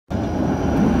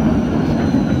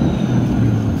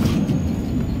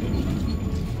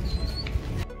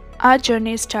Our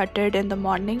journey started in the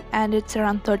morning and it's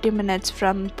around 30 minutes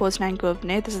from Poznan.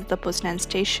 This is the Poznan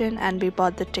station, and we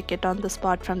bought the ticket on the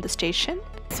spot from the station.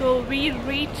 So we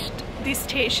reached the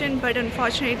station, but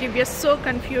unfortunately we are so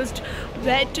confused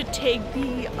where to take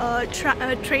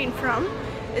the train from.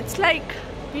 It's like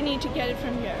we need to get it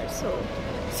from here, so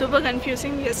super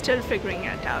confusing. We are still figuring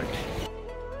it out.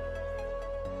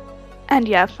 And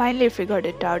yeah, finally figured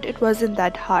it out. It wasn't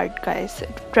that hard, guys,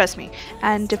 trust me.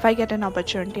 And if I get an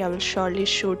opportunity, I will surely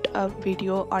shoot a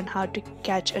video on how to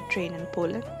catch a train in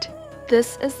Poland.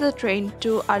 This is the train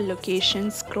to our location,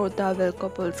 Skroda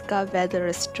Wielkopolska, where the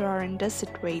restaurant is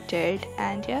situated.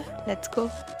 And yeah, let's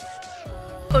go.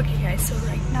 Okay guys, so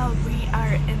right now we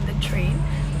are in the train.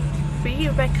 We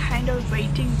were kind of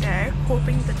waiting there,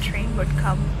 hoping the train would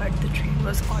come, but the train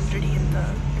was already in the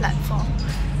platform.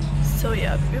 So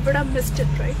yeah, we would have missed it,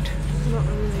 right? Not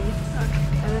really. Okay.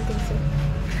 I don't think so.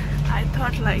 I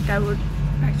thought like I would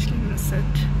actually miss it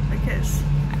because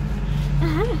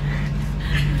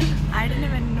I didn't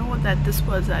even know that this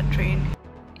was our train.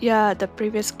 Yeah, the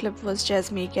previous clip was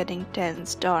just me getting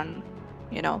tensed on,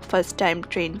 first time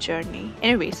train journey.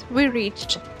 Anyways, we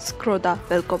reached Skroda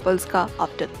Wielkopolska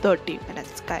after 30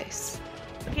 minutes, guys.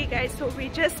 Okay guys, so we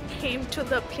just came to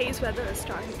the place where the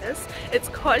restaurant is. It's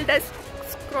called as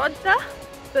Skroda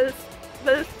Wielkopolska.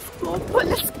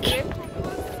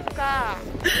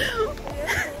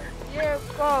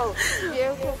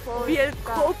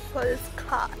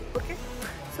 Okay,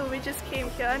 so we just came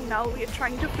here. Now we are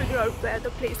trying to figure out where the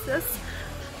place is.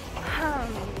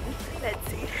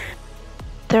 Let's see.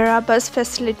 There are bus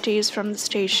facilities from the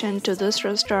station to this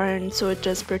restaurant, so it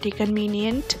is pretty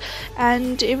convenient,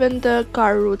 and even the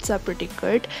car routes are pretty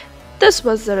good. This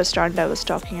was the restaurant I was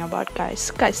talking about,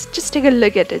 guys. Just take a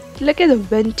look at it. Look at the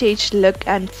vintage look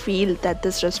and feel that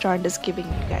this restaurant is giving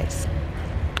you guys.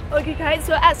 Okay guys,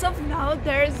 so as of now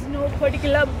there is no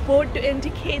particular board to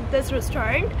indicate this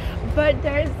restaurant, but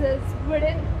there is this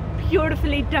wooden,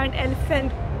 beautifully done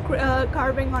elephant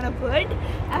carving on a wood,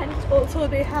 and also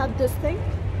they have this thing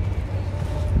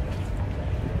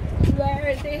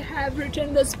where they have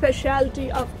written the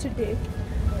specialty of today.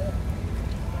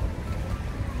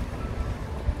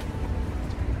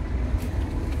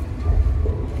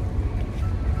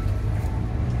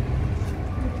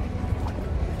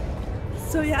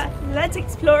 So yeah, let's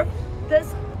explore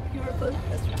this beautiful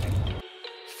restaurant.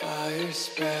 Fire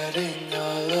spreading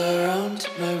all around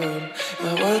my room.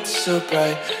 My world's so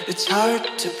bright, it's hard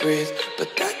to breathe,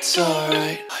 but that's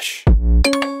alright. Hush.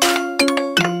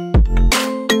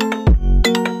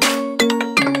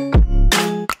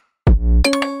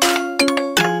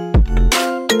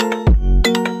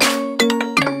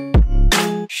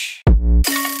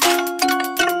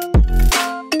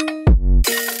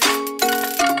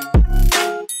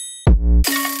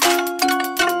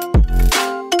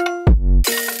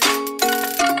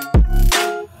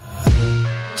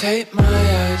 Take my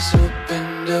eyes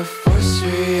open to force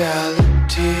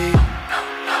reality.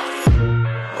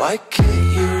 Why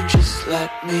can't you just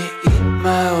let me eat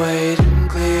my weight in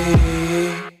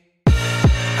glee?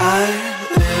 I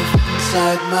live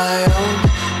inside my own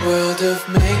world of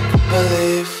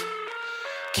make-believe.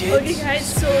 Okay guys,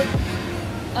 so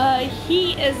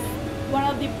he is one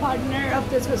of the partner of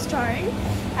this restaurant,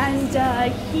 and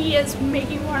he is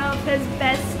making one of his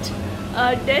best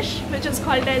dish, which is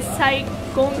called as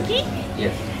saigongi.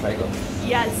 Yes, saigongi.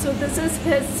 Yeah, so this is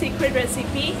his secret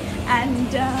recipe,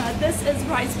 and this is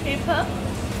rice paper.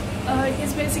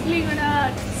 He's basically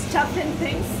gonna stuff in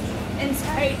things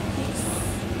inside these.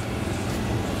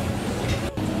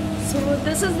 So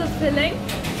this is the filling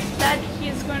that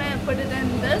he's gonna put it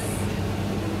in this.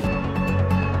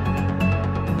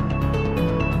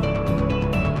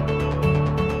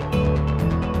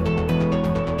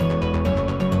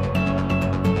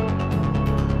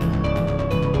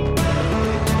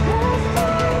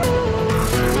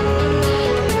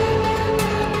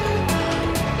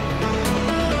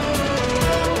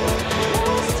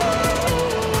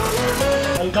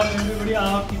 Welcome everybody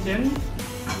our kitchen.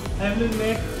 I will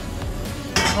make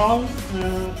from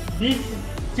beef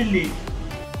chili.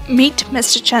 Meet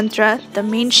Mr. Chandra, the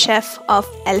main chef of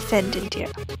Elephant India.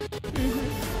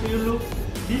 You look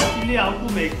this chili how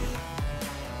to make.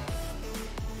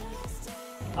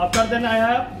 After then I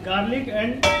have garlic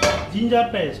and ginger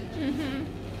paste.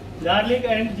 Garlic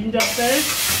and ginger paste.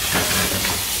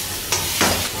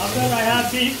 After I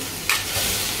have beef.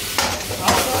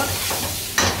 After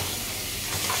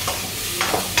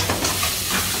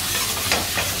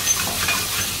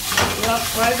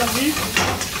fry the beef.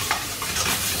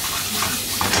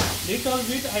 Little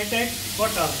bit I take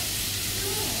butter.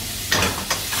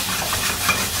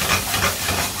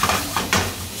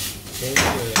 When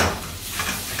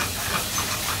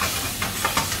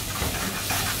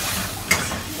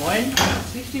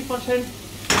 60%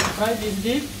 fried is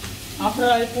deep, after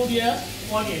I put here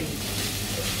onion.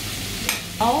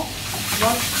 Now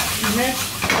 1 minute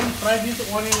and fry this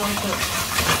onion also.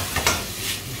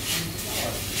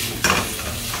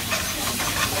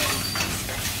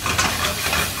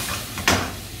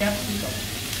 Capsicum.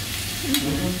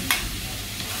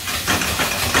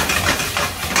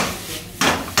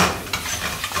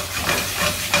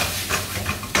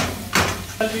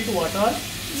 With water.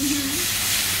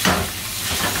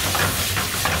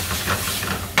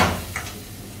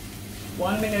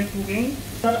 1 minute cooking.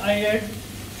 After I add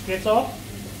ketchup.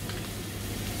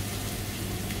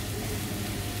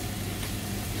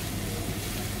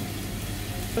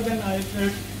 Then I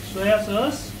add soya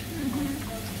sauce.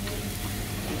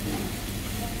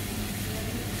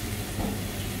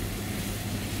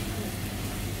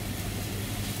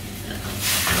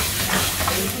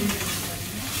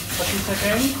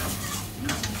 Second.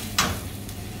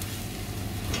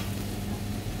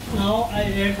 Now I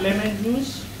add lemon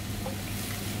juice.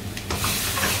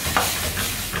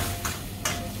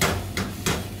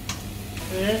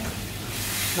 Okay.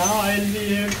 Now I will be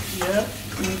add here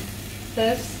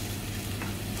test.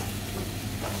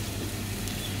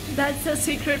 That's a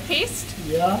secret paste?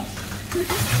 Yeah.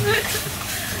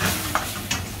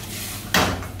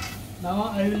 Now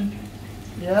I will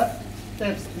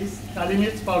taste this kali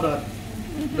mirch powder,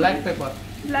 black pepper.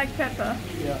 Black pepper.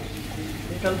 Yeah.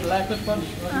 Little black pepper,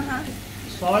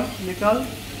 salt, little,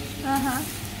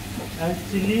 and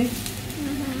chili,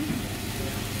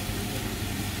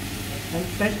 and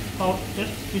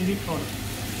taste chili powder.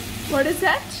 What is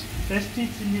that? Tasty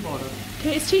chili powder.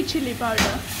 Tasty chili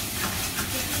powder.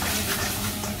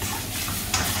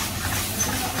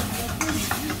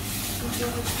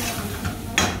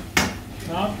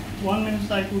 Now 1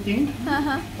 minute I cooking.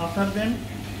 After then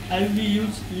I will be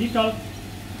use little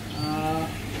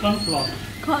corn flour.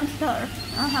 Corn flour.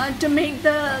 To make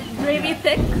the gravy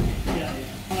thick. Yeah.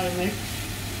 Now I make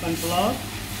corn flour.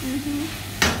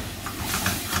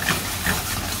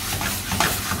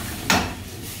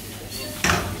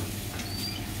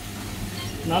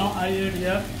 Now I add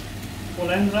here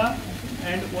coriander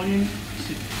and onion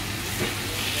seed.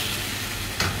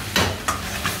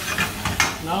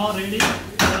 Now ready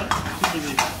for chili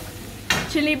beef.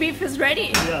 Chili beef is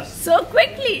ready? Yes. So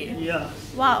quickly? Yeah.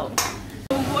 Wow.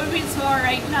 What we saw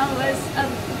right now was a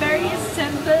very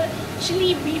simple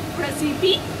chili beef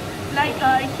recipe. Like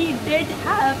he did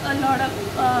have a lot of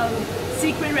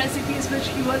secret recipes which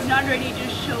he was not ready to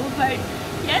show, but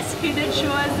yes, he did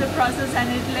show us the process and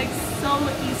it looks so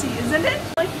easy, isn't it?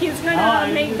 He's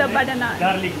gonna make the butter naan.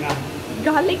 Garlic naan.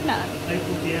 Garlic naan. I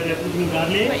put here everything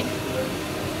garlic. Wait.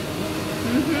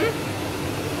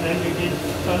 And it is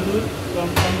tandoor from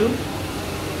tandoor.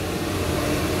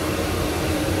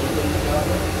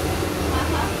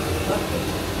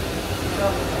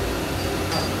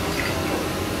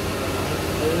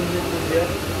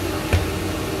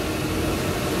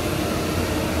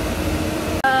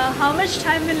 How much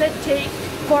time will it take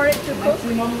for it to cook?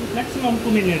 Maximum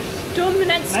 2 minutes. 2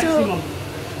 minutes Maximum.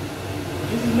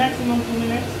 This is maximum 2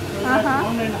 minutes. So that's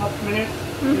 1.5 minutes.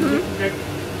 You get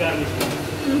garlic.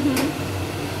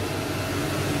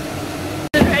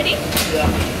 Is it ready? Yeah.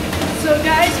 So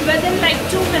guys, within like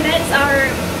 2 minutes our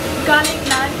garlic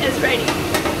naan is ready.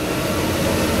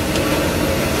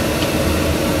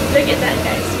 Look at that,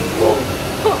 guys.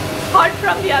 Hot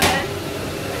from the oven.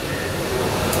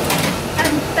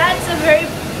 And that's a very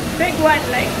big one,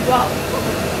 like wow.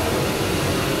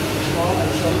 Now I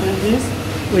soften this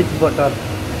with butter.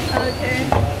 Okay.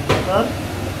 Butter.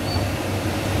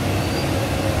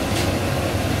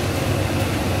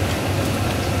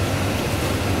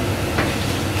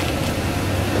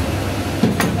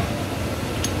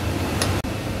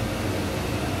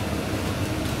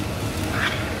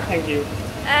 Thank you.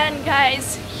 And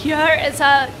guys, here is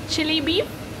our chili beef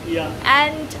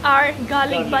and our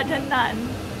garlic butter naan.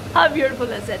 How beautiful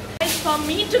is it? Guys, for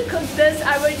me to cook this,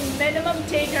 I would minimum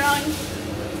take around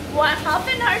half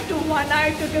an hour to 1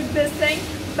 hour to cook this thing.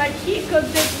 But he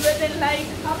cooked it within like,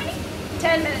 how many?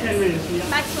 10 minutes. 10 minutes, yeah.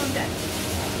 Maximum 10.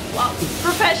 Wow,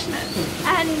 professional.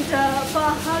 And for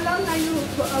how long are you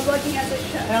working as a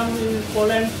chef? I am in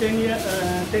Poland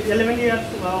 11 years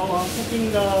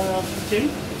cooking the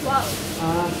kitchen. Wow.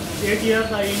 8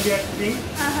 years I India cooking.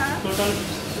 Total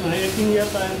 18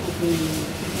 years I am cooking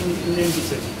Indian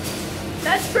kitchen.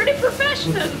 That's pretty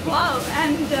professional. Wow.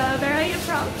 And where are you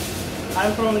from? I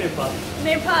am from Nepal.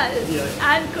 Nepal. Yes.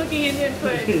 And cooking Indian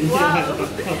food. Wow.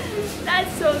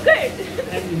 That's so good.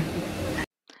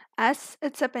 As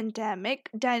it's a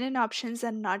pandemic, dine-in options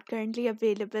are not currently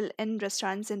available in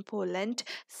restaurants in Poland.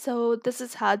 So this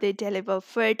is how they deliver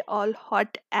food, all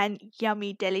hot and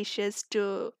yummy, delicious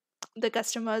to the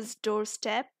customer's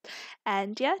doorstep.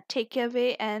 And yeah,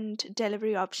 takeaway and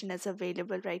delivery option is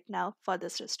available right now for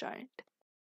this restaurant.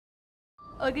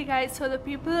 Okay, guys, so the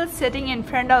people sitting in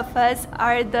front of us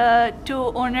are the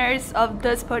two owners of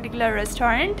this particular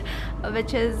restaurant,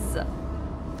 which is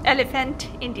Elephant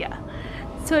India.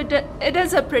 So it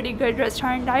is a pretty good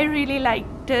restaurant. I really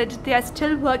liked it. They are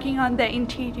still working on the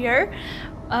interior.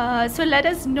 So let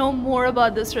us know more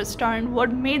about this restaurant.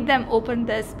 What made them open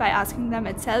this by asking them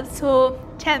itself. So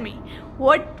tell me,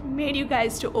 what made you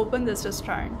guys to open this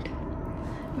restaurant?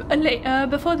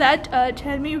 Before that,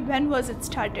 tell me, when was it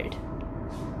started?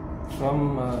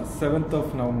 From 7th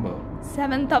of November.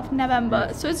 7th of November.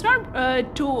 Yes. So it's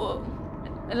not too,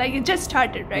 like it just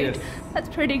started, right? Yes. That's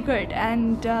pretty good.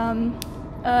 And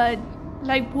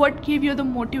like what gave you the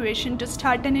motivation to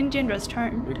start an Indian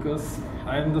restaurant? Because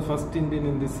I am the first Indian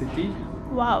in this city.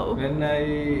 Wow. When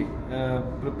I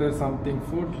prepare something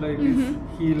food like this,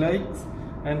 he likes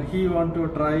and he want to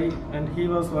try, and he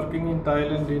was working in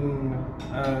Thailand in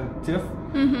chef,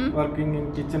 working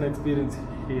in kitchen experience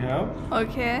he have.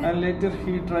 Okay. And later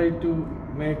he tried to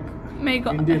make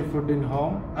Indian food in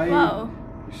home. I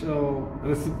show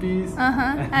recipes.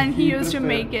 And he used to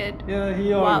make it. Yeah,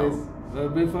 he always.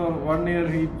 Before 1 year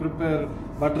he prepare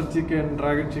butter chicken,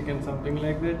 dragon chicken, something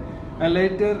like that. And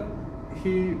later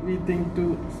we think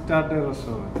to start a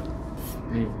restaurant.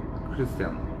 Me,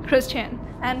 Christian.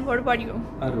 And what about you?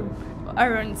 Arun.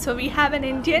 Arun. So we have an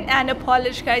Indian and a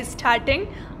Polish guy starting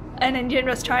an Indian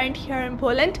restaurant here in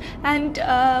Poland. And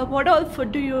what all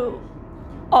food do you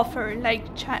offer? Like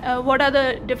what are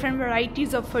the different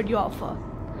varieties of food you offer?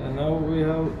 Now we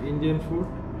have Indian food,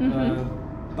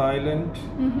 Thailand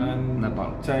and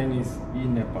Nepal. Chinese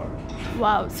in Nepal.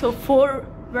 Wow, so 4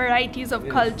 varieties of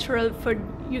cultural food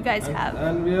you guys have.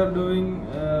 And we are doing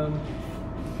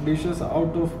dishes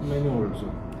out of menu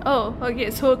also. Oh,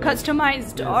 okay, so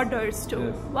customized orders too.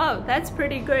 Yes. Wow, that's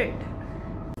pretty good.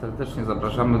 Serdecznie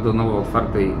zapraszamy do nowo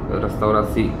otwartej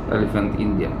restauracji Elephant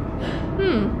India.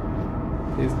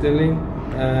 He's telling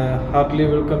heartily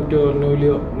welcome to our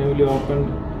newly opened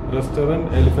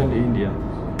restaurant Elephant India.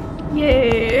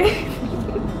 Yay!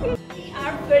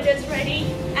 Our food is ready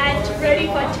and ready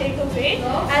for takeaway.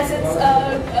 As it's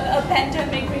a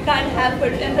pandemic, we can't have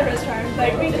food in the restaurant,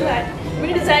 but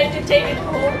we decided to take it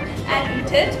home and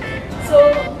eat it. So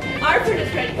our food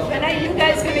is ready. When are you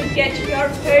guys gonna get your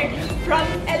food from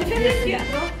Elephant India?